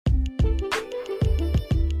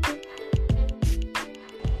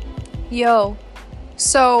Yo,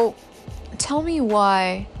 so tell me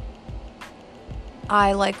why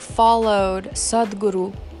I followed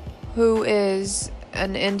Sadhguru, who is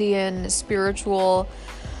an Indian spiritual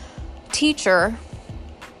teacher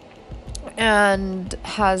and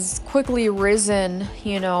has quickly risen,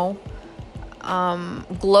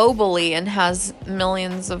 globally and has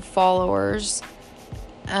millions of followers.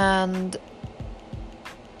 And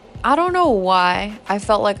I don't know why I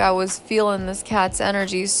felt like I was feeling this cat's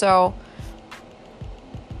energy, so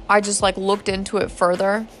I just looked into it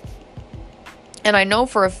further. And I know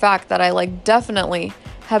for a fact that I definitely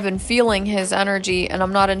have been feeling his energy, and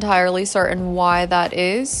I'm not entirely certain why that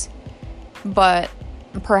is, but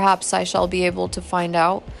perhaps I shall be able to find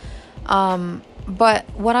out. But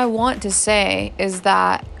what I want to say is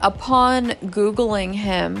that upon Googling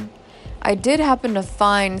him, I did happen to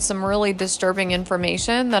find some really disturbing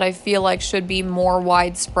information that I feel like should be more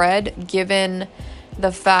widespread given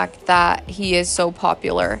the fact that he is so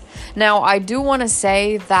popular. Now, I do want to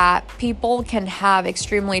say that people can have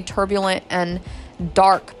extremely turbulent and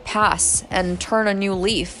dark pasts and turn a new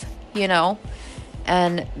leaf,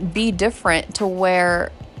 and be different to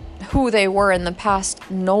where who they were in the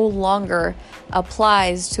past no longer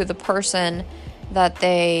applies to the person that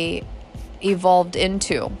they evolved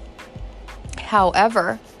into.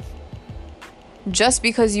 However, just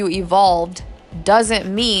because you evolved doesn't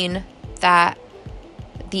mean that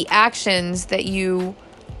the actions that you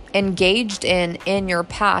engaged in your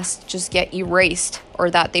past just get erased or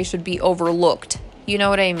that they should be overlooked. You know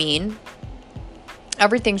what I mean?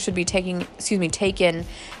 Everything should be taken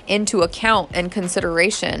into account and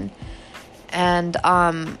consideration. And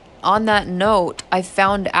on that note, I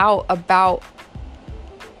found out about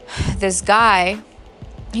this guy.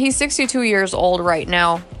 He's 62 years old right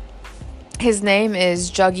now. His name is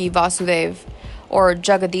Jaggi Vasudev, or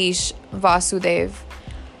Jagadish Vasudev.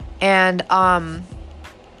 And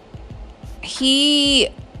he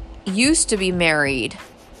used to be married.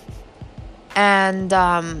 And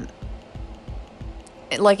in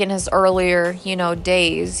his earlier,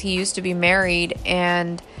 days, he used to be married,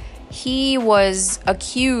 and he was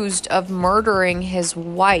accused of murdering his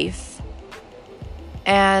wife.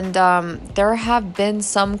 And there have been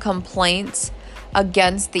some complaints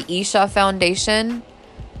against the Isha Foundation.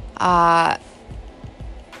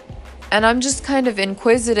 And I'm just kind of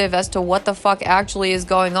inquisitive as to what the fuck actually is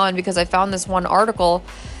going on, because I found this one article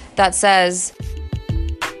that says,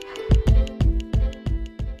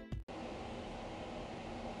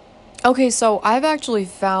 okay, so I've actually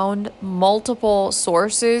found multiple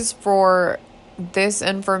sources for this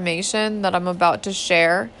information that I'm about to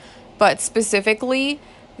share, but specifically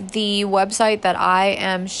the website that I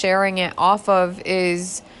am sharing it off of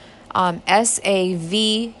is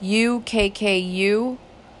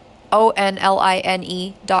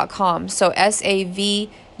savukkuonline.com. So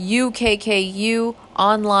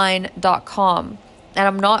savukkuonline.com. And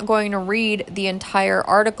I'm not going to read the entire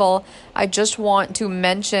article. I just want to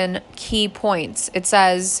mention key points. It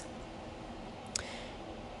says,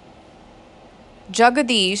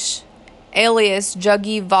 Jagadish, alias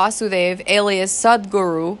Jaggi Vasudev, alias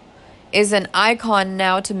Sadhguru, is an icon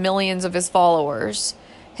now to millions of his followers.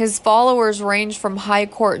 His followers range from high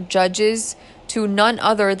court judges to none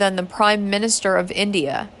other than the Prime Minister of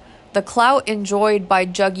India. The clout enjoyed by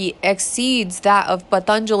Jaggi exceeds that of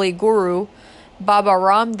Patanjali Guru, Baba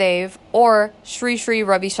Ramdev, or Sri Sri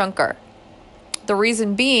Ravi Shankar. The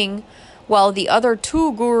reason being, while the other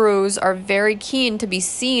two gurus are very keen to be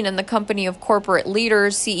seen in the company of corporate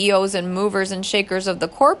leaders, CEOs, and movers and shakers of the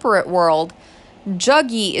corporate world,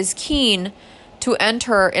 Jaggi is keen to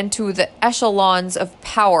enter into the echelons of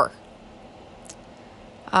power.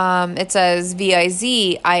 It says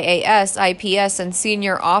VIZ, IAS, IPS, and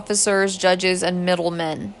senior officers, judges, and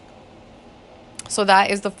middlemen. So that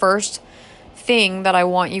is the first thing that I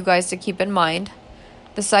want you guys to keep in mind.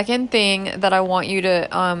 The second thing that I want you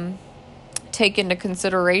to take into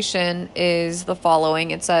consideration is the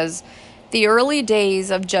following. It says, the early days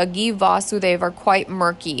of Jaggi Vasudev are quite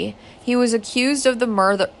murky. He was accused of the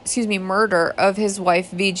murder of his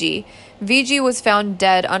wife Viji. Viji was found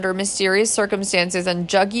dead under mysterious circumstances, and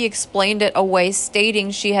Jaggi explained it away,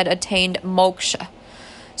 stating she had attained moksha.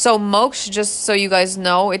 So moksha, just so you guys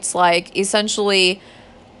know, it's essentially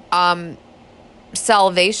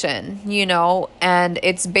salvation, and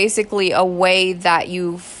it's basically a way that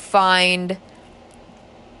you find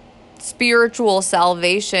spiritual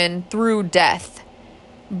salvation through death.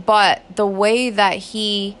 But the way that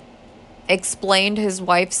he explained his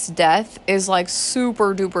wife's death is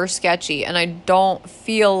super duper sketchy, and I don't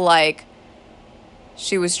feel like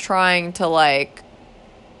she was trying to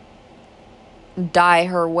die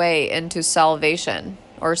her way into salvation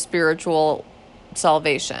or spiritual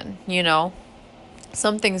salvation, you know?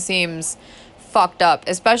 Something seems fucked up,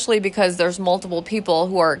 especially because there's multiple people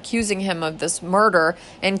who are accusing him of this murder,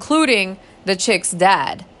 including the chick's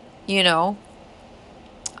dad, you know?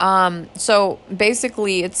 So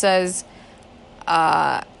basically it says,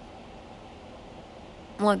 let's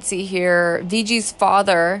see here, VG's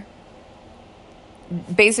father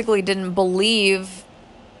basically didn't believe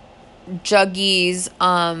Juggy's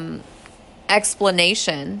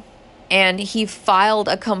explanation, and he filed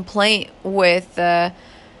a complaint with the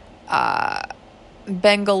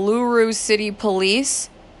Bengaluru City Police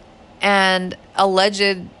and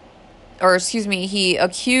he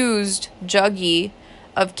accused Juggy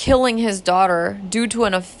of killing his daughter due to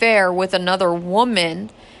an affair with another woman.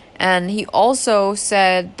 And he also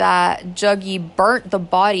said that Juggy burnt the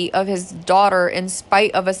body of his daughter in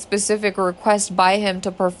spite of a specific request by him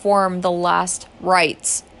to perform the last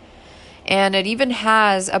rites. And it even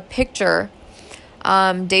has a picture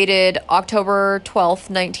dated October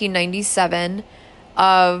 12th, 1997,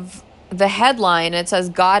 of the headline. It says,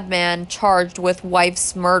 "Godman charged with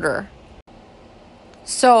wife's murder."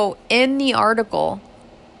 So in the article,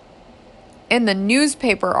 in the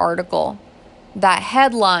newspaper article that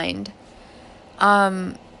headlined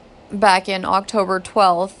back in October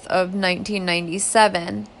 12th of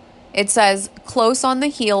 1997, it says, "Close on the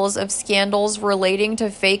heels of scandals relating to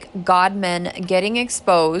fake godmen getting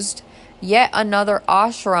exposed, yet another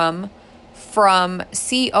ashram from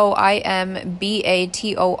Coimbatore,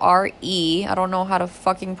 I don't know how to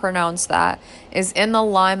fucking pronounce that, is in the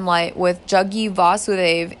limelight with Juggy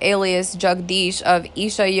Vasudev, alias Jagdish, of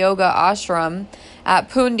Isha Yoga Ashram at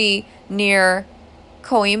Pundi near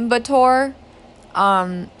Coimbatore,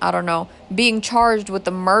 I don't know, being charged with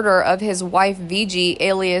the murder of his wife VG,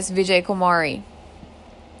 alias Vijay Kumari."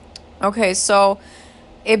 Okay, so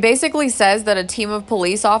it basically says that a team of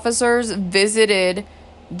police officers visited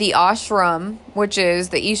the ashram, which is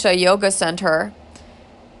the Isha Yoga Center,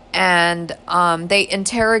 and they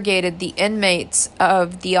interrogated the inmates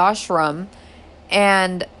of the ashram.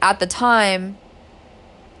 And at the time,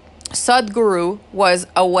 Sadhguru was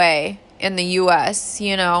away in the US,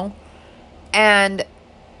 you know, and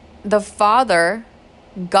the father,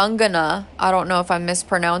 Gangana, I don't know if I'm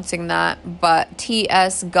mispronouncing that, but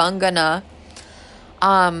T.S. Gangana,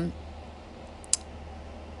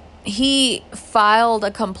 he filed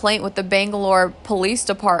a complaint with the Bangalore Police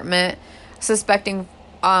Department suspecting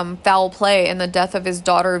foul play in the death of his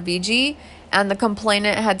daughter VG, and the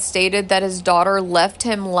complainant had stated that his daughter left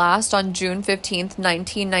him last on June 15th,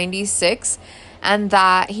 1996, and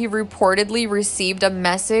that he reportedly received a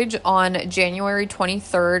message on January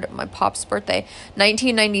 23rd, my pop's birthday,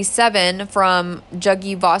 1997, from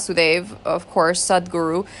Juggy Vasudev, of course,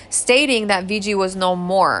 Sadhguru, stating that VG was no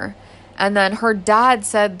more. And then her dad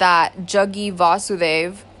said that Juggy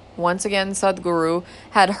Vasudev, once again Sadhguru,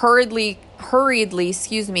 had hurriedly,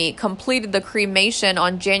 completed the cremation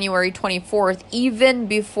on January 24th, even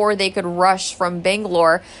before they could rush from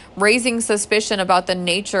Bangalore, raising suspicion about the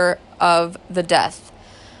nature of the death.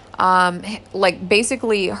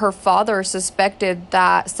 Basically, her father suspected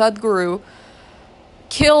that Sadhguru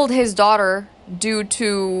killed his daughter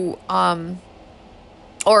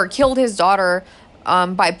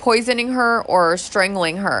by poisoning her or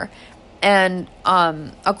strangling her. And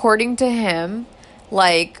according to him,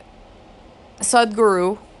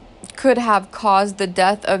 Sadhguru could have caused the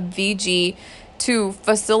death of VG to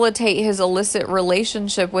facilitate his illicit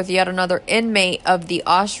relationship with yet another inmate of the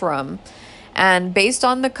ashram. And based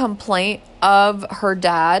on the complaint of her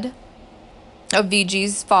dad, of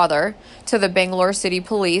VG's father, to the Bangalore City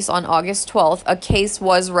Police on August 12th, a case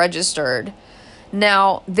was registered.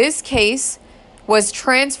 Now, this case was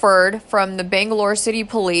transferred from the Bangalore City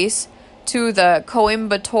Police to the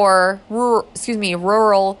Coimbatore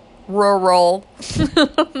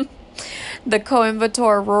the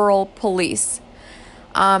Coimbatore Rural Police.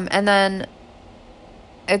 And then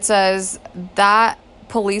it says that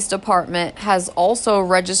police department has also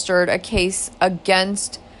registered a case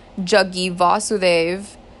against Juggy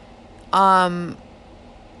Vasudev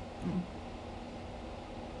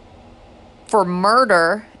for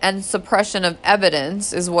murder and suppression of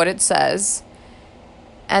evidence, is what it says.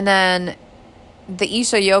 And then the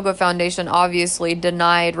Isha Yoga Foundation obviously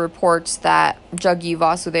denied reports that Juggy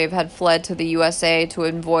Vasudev had fled to the USA to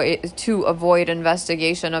avoid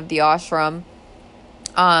investigation of the ashram.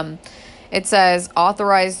 It says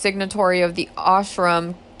authorized signatory of the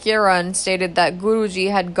ashram, Kiran, stated that Guruji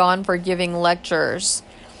had gone for giving lectures.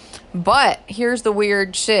 But here's the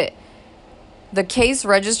weird shit. The case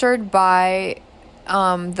registered by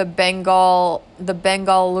The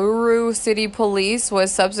Bengaluru City Police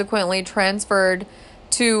was subsequently transferred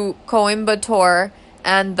to Coimbatore,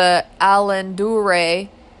 and the Alendure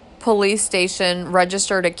police station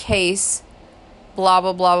registered a case, blah,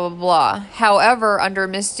 blah, blah, blah, blah. However, under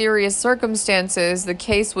mysterious circumstances, the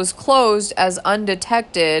case was closed as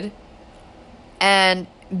undetected, and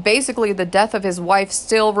basically the death of his wife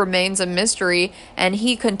still remains a mystery, and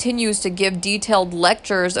he continues to give detailed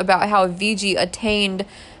lectures about how Viji attained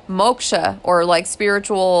moksha, or like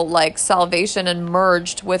spiritual like salvation, and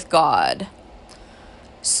merged with God.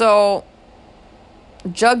 So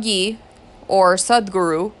Juggi, or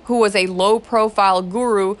Sadhguru, who was a low-profile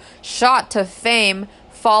guru shot to fame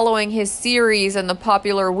following his series in the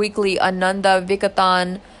popular weekly Ananda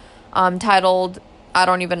Vikatan, titled, I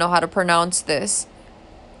don't even know how to pronounce this.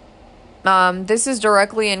 This is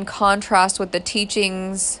directly in contrast with the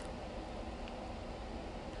teachings.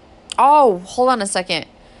 Oh, hold on a second.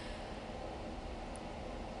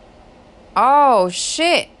 Oh,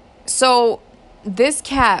 shit. So this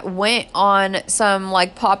cat went on some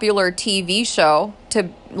like popular TV show to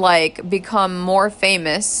like become more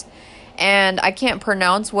famous, and I can't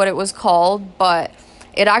pronounce what it was called, but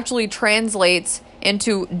it actually translates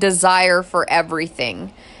into desire for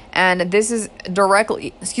everything. And this is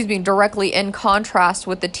directly in contrast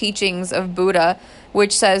with the teachings of Buddha,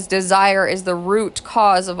 which says desire is the root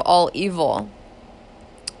cause of all evil.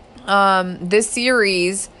 This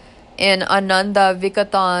series in Ananda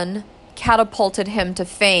Vikatan catapulted him to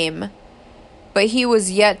fame, but he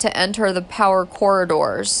was yet to enter the power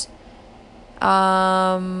corridors.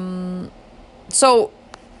 So,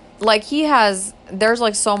 like, there's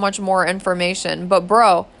like so much more information, but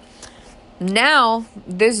bro, now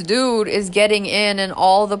this dude is getting in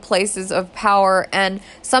all the places of power, and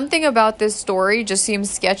something about this story just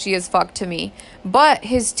seems sketchy as fuck to me. But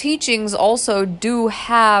his teachings also do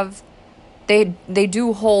have, they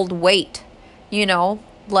do hold weight, you know?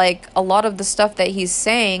 Like, a lot of the stuff that he's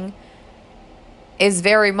saying is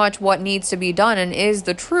very much what needs to be done and is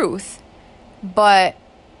the truth. But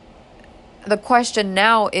the question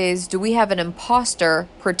now is, do we have an imposter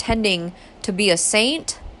pretending to be a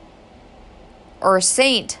saint, or a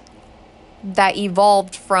saint that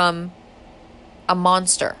evolved from a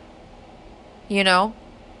monster? You know?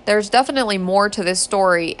 There's definitely more to this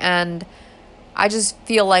story, and I just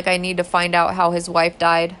feel like I need to find out how his wife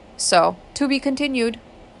died. So, to be continued.